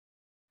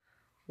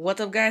What's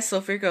up guys,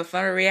 Sulfurico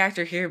Thunder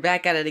Reactor here,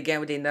 back at it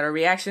again with another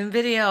reaction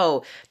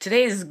video.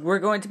 We're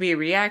going to be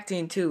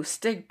reacting to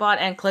Stickbot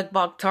and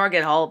Clickbot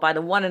Target Haul by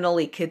the one and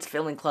only Kids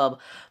Filming Club.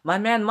 My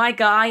man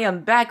Micah, I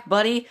am back,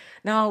 buddy.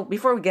 Now,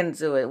 before we get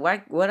into it,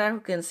 what I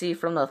can see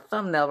from the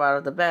thumbnail right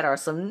off the bat are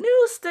some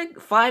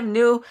five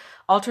new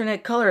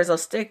alternate colors of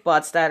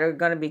Stickbots that are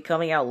going to be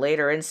coming out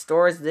later in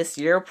stores this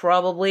year,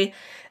 probably.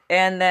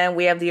 And then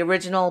we have the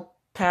original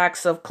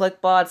packs of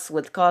Clickbots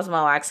with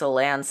Cosmo, Axel,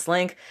 and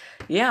Slink.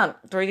 Yeah,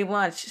 pretty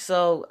much.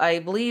 So I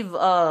believe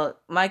Micah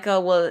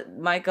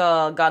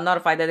got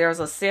notified that there was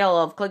a sale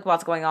of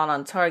Clickbots going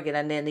on Target,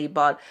 and then he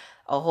bought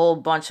a whole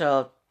bunch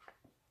of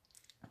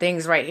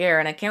things right here,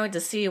 and I can't wait to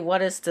see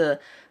what is to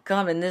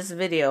come in this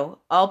video.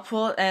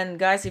 And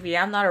guys, if you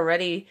have not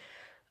already,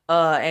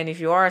 and if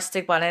you are a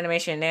Stickbot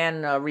animation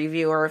and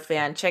reviewer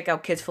fan, check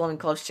out Kids Filming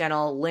Club's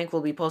channel. Link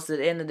will be posted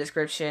in the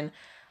description.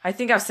 I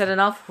think I've said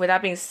enough. With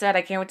that being said,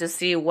 I can't wait to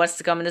see what's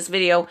to come in this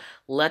video.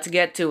 Let's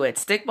get to it.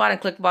 Stickbot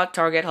and Clickbot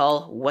Target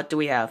Haul. What do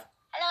we have?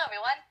 Hello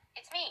everyone,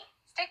 it's me,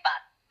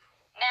 Stickbot.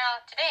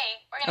 Now,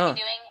 today, we're going to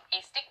be doing a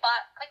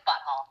Stickbot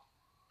Clickbot haul.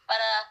 But,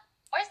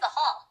 where's the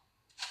haul?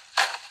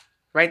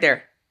 Right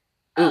there.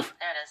 Oof. Oh,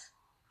 there it is.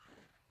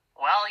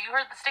 Well, you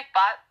heard the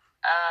Stickbot.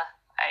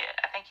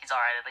 I think he's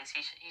alright, at least.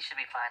 He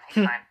should be fine.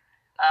 He's fine.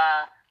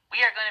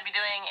 We are going to be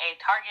doing a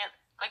Target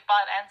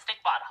Clickbot and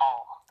Stickbot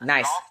haul.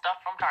 Nice. All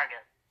stuff from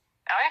Target.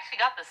 Now, I actually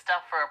got this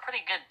stuff for a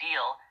pretty good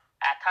deal.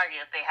 At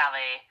Target, they have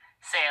a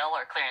sale,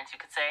 or clearance, you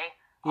could say,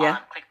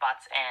 on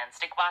Clickbots and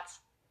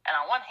Stickbots. And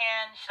on one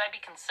hand, should I be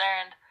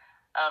concerned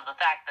of the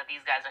fact that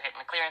these guys are hitting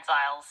the clearance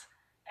aisles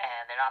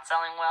and they're not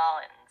selling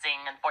well, and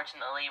Zing,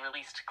 unfortunately,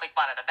 released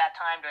Clickbot at a bad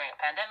time during a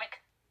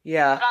pandemic?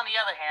 Yeah. But on the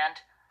other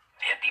hand,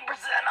 50%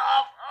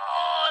 off!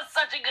 Oh, it's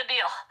such a good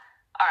deal!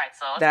 Alright,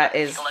 so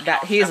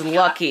he's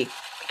lucky.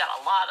 We got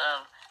a lot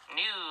of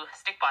new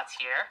Stickbots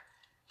here,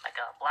 like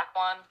a black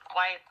one,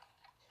 white.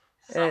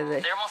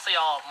 They're mostly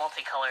all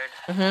multicolored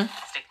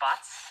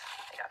Stickbots.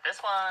 I got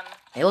this one.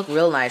 They look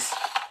real nice.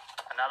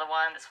 Another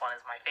one. This one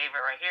is my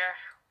favorite right here.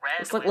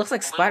 Red. Looks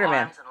like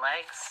Spider-Man. Arms and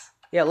legs.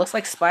 Yeah, it looks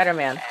like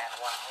Spider-Man. And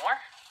one more.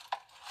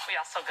 We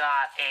also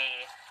got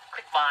a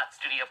Clickbot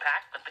studio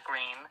pack with the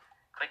green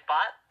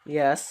Clickbot.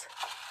 Yes.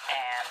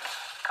 And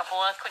a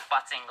couple of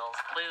Clickbot singles,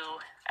 blue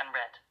and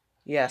red.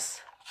 Yes.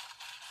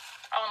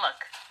 Oh, and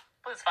look.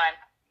 Blue's fine.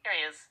 Here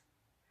he is.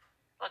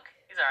 Look,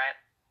 he's alright.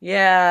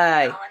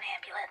 Yay. Call an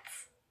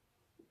ambulance.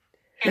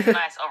 Here's a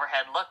nice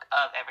overhead look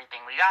of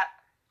everything we got.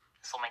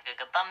 This will make a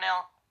good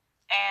thumbnail.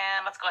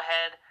 And let's go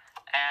ahead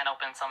and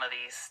open some of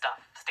these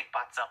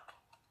Stickbots up.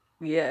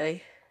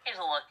 Yay. Here's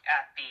a look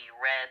at the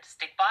red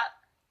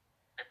Stickbot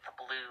with the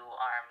blue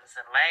arms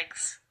and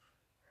legs.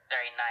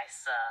 Very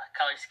nice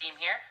color scheme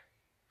here.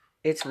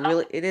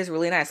 It is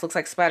really nice. Looks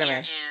like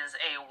Spider-Man. Here is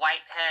a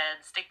white head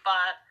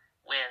Stickbot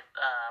with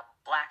a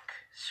black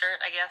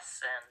shirt, I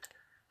guess, and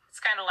it's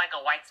kind of like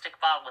a white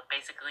Stickbot with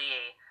basically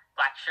a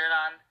black shirt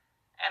on.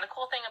 And the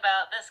cool thing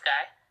about this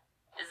guy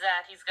is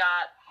that he's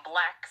got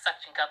black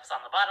suction cups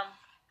on the bottom.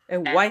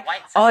 And white.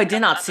 Oh, I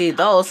did not see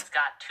those. He's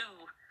got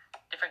two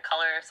different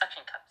color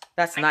suction cups.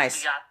 That's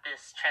nice. We got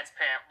this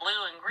transparent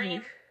blue and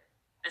green.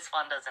 This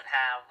one doesn't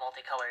have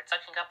multicolored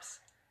suction cups,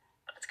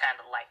 but it's kind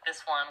of like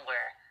this one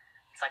where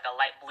it's like a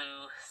light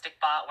blue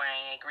Stickbot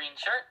wearing a green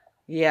shirt.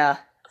 Yeah.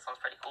 This one's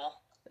pretty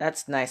cool.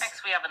 That's nice.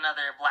 Next, we have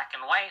another black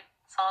and white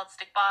solid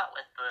Stickbot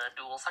with the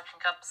dual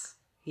suction cups.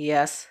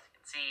 Yes.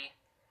 You can see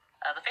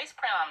the face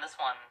print on this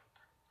one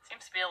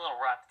seems to be a little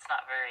rough. It's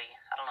not very,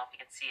 I don't know if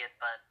you can see it,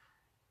 but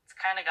it's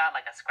kind of got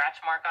like a scratch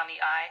mark on the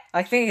eye.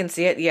 I think you can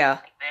see it, yeah.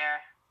 Like there.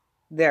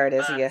 There it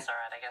is, but yeah. It's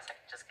alright, I guess I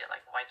can just get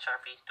like white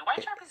Sharpie. Do white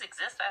Sharpies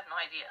exist? I have no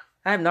idea.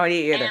 I have no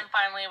idea either. And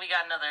finally, we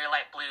got another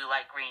light blue,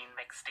 light green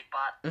mixed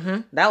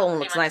Stickbot. That one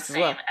looks nice as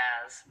well. Same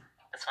as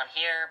this one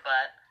here,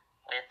 but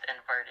with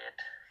inverted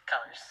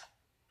colors.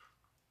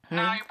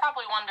 Now, you're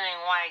probably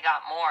wondering why I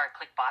got more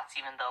Clickbots,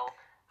 even though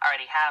I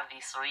already have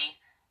these three.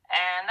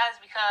 And that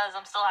is because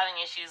I'm still having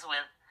issues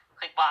with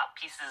Clickbot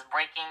pieces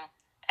breaking,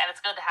 and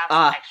it's good to have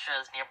some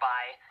extras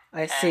nearby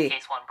in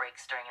case one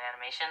breaks during an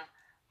animation.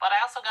 But I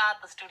also got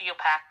the studio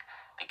pack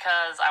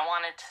because I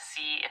wanted to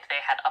see if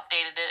they had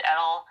updated it at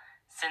all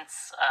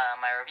since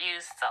my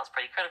reviews, since I was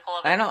pretty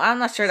critical of it. I'm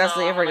not sure that's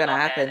ever gonna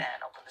happen.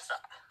 And open this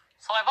up.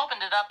 So I've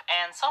opened it up,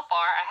 and so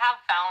far I have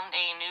found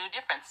a new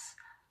difference.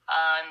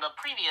 In the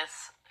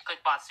previous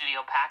Clickbot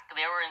Studio pack,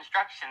 there were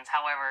instructions.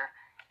 However,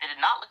 they did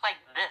not look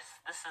like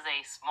this. This is a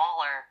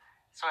smaller,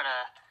 sort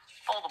of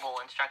foldable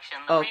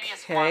instruction. The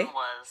previous one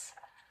was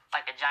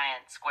like a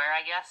giant square,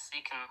 I guess.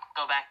 You can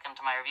go back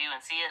into my review and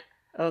see it.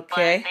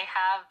 Okay. But they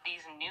have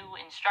these new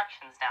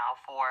instructions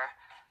now for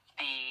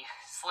the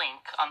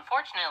Slink.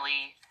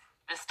 Unfortunately,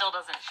 this still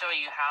doesn't show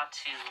you how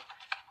to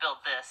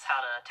build this, how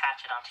to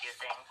attach it onto your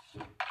thing.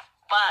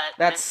 But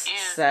this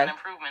is an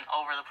improvement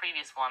over the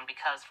previous one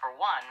because, for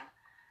one,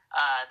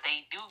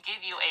 they do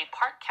give you a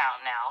part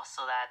count now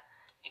so that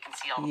you can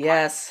see all the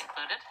parts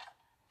included.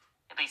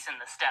 At least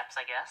in the steps,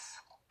 I guess.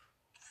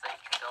 So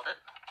you can build it.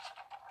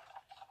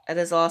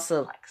 That is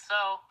awesome. Like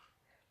so.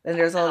 Then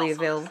there's all the also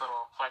available. this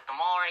little collect them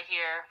all right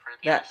here for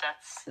the other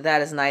sets.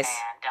 That is nice.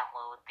 And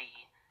download the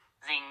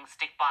Zing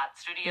Stickbot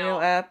Studio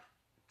app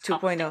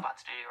 2.0. Stickbot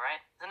Studio,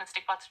 right? Isn't it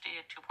Stickbot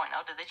Studio 2.0?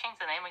 Did they change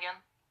the name again?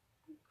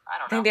 I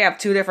don't know. I think they have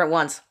 2 different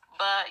ones.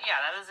 But yeah,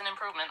 that is an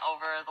improvement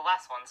over the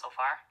last one so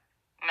far.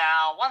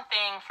 Now, one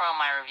thing from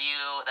my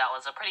review that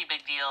was a pretty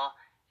big deal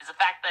is the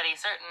fact that a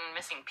certain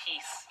missing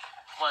piece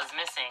was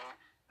missing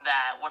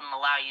that wouldn't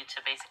allow you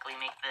to basically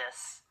make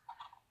this.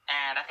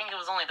 And I think it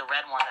was only the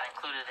red one that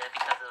included it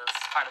because it was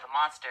part of the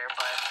monster,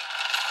 but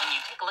when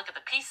you take a look at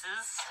the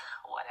pieces,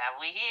 what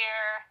have we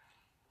here?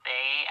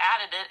 They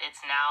added it.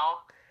 It's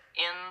now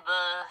in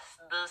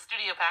the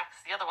studio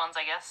packs, the other ones,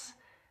 I guess.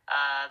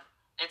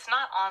 It's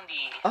not on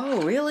the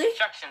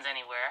instructions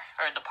anywhere,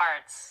 or the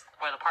parts,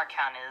 where the part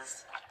count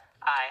is.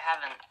 I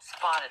haven't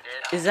spotted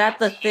it. Is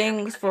that the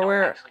things for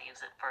where... actually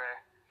use it for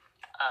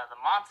the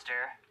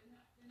monster.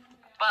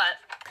 But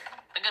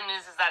the good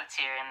news is that it's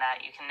here and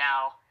that you can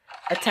now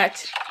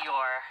attach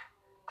your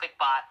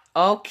ClickBot.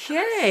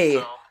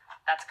 Okay. So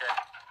that's good.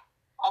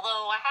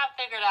 Although I have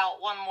figured out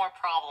one more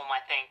problem,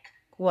 I think.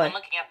 What? I'm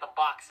looking at the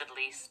box at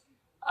least.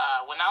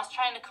 When I was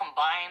trying to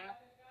combine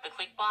the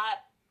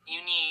ClickBot,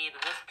 you need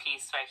this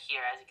piece right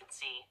here, as you can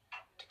see,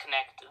 to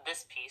connect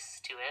this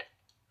piece to it.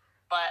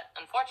 But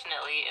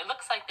unfortunately, it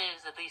looks like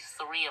there's at least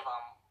 3 of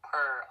them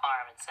per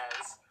arm, it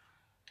says,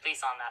 at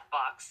least on that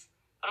box.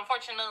 But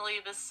unfortunately,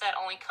 this set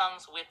only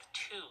comes with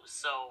 2,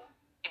 so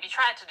if you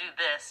tried to do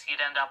this,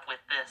 you'd end up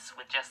with this,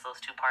 with just those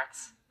 2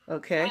 parts.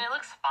 Okay. I mean, it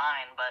looks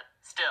fine, but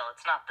still,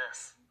 it's not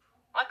this.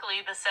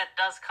 Luckily, this set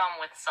does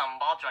come with some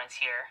ball joints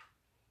here.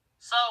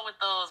 So with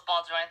those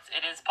ball joints,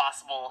 it is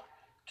possible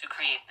to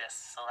create this,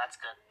 so that's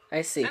good.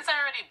 I see. Since I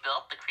already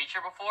built the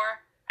creature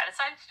before, I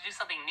decided to do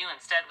something new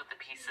instead with the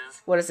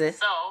pieces. What is it?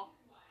 So,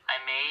 I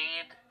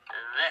made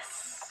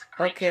this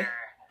creature. Okay.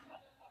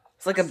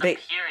 It's like a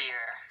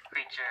superior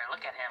creature.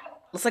 Look at him.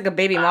 Looks like a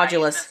baby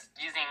Modulus.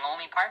 Using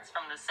only parts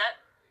from this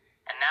set,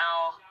 and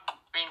now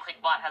Green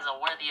ClickBot has a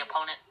worthy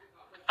opponent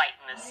to fight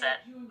in this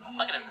set.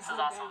 Look at him. This is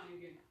awesome.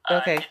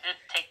 Okay. It did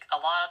take a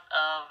lot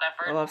of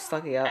effort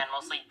and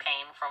mostly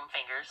pain from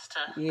fingers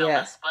to build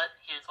this, but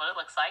here's what it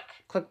looks like.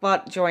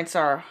 ClickBot joints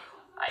are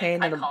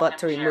pain in the butt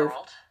to remove.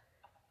 Gerald.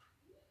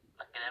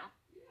 Look at him.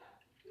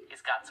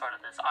 He's got sort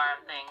of this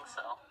arm thing,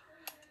 so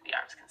the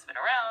arms can spin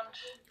around.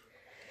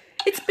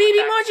 It's baby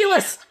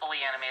Modulus! It's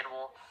fully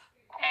animatable,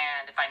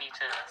 and if I need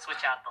to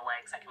switch out the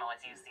legs, I can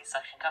always use these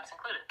suction cups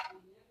included.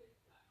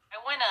 I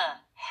went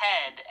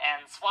ahead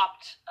and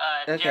swapped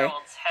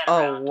Gerald's head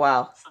around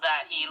so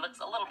that he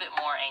looks a little bit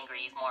more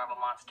angry. He's more of a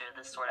monster.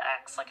 This sort of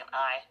acts like an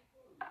eye.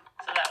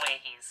 So that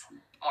way he's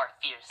more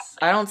fierce.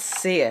 I don't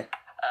see it,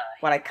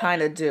 but I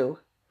kind of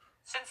do.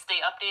 Since they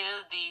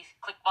updated the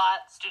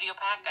ClickBot Studio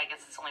Pack, I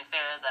guess it's only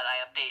fair that I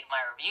update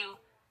my review.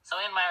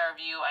 So in my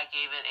review, I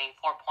gave it a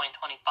 4.25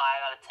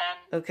 out of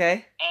 10.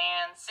 Okay.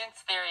 And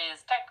since there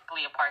is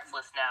technically a parts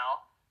list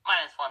now,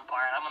 minus 1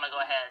 part, I'm going to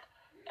go ahead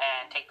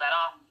and take that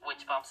off,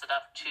 which bumps it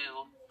up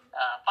to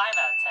 5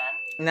 out of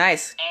 10.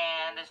 Nice.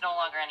 And there's no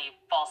longer any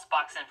false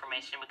box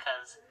information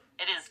because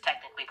it is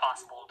technically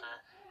possible to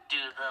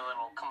do the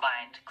little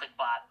combined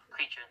ClickBot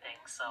creature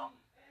thing. So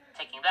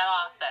taking that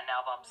off, that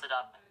now bumps it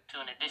up to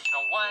an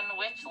additional 1,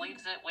 which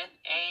leaves it with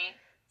a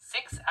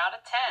 6 out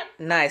of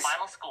 10. Nice.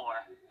 Final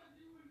score.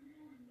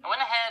 I went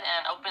ahead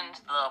and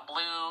opened the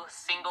blue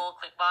single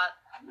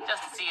ClickBot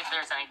just to see if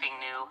there's anything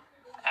new,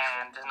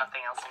 and there's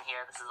nothing else in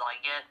here. This is all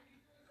you get.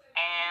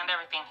 And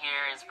everything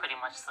here is pretty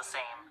much the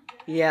same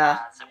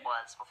as it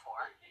was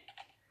before.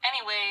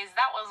 Anyways,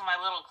 that was my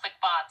little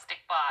ClickBot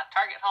Stickbot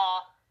Target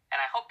haul,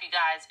 and I hope you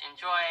guys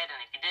enjoyed, and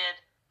if you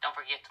did, don't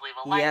forget to leave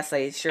a like. Yes,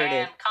 I sure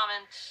did. And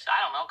comment, I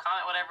don't know,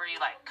 comment whatever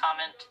you like.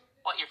 Comment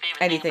what your favorite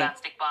thing about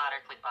Stickbot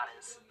or ClickBot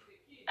is.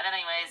 And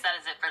anyways, that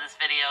is it for this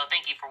video.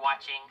 Thank you for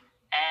watching,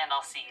 and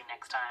I'll see you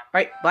next time.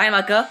 Alright, bye,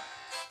 Maka.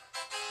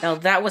 Now,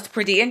 that was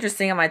pretty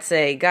interesting, I might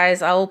say.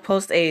 Guys, I will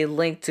post a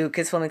link to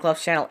Kids Filming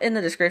Club's channel in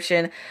the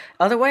description.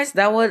 Otherwise,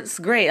 that was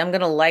great. I'm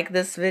gonna like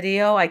this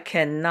video. I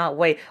cannot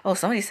wait. Oh,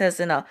 somebody says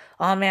in a...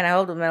 Oh, man, I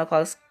hope the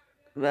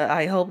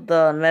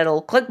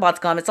metal ClickBots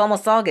come. It's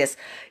almost August.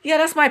 Yeah,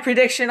 that's my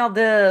prediction of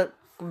the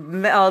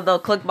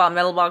ClickBot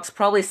Metal Box,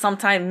 probably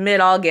sometime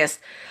mid-August,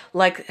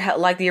 like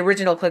the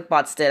original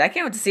ClickBots did. I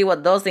can't wait to see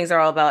what those things are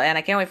all about, and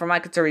I can't wait for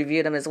Micah to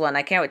review them as well, and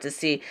I can't wait to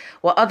see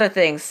what other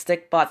things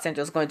Stickbot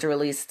Central is going to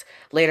release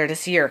later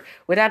this year.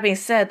 With that being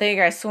said, thank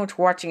you guys so much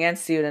for watching, and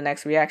see you in the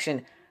next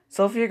reaction.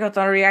 So, for your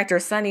Thunder Reactor,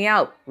 signing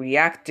out.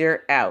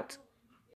 Reactor out.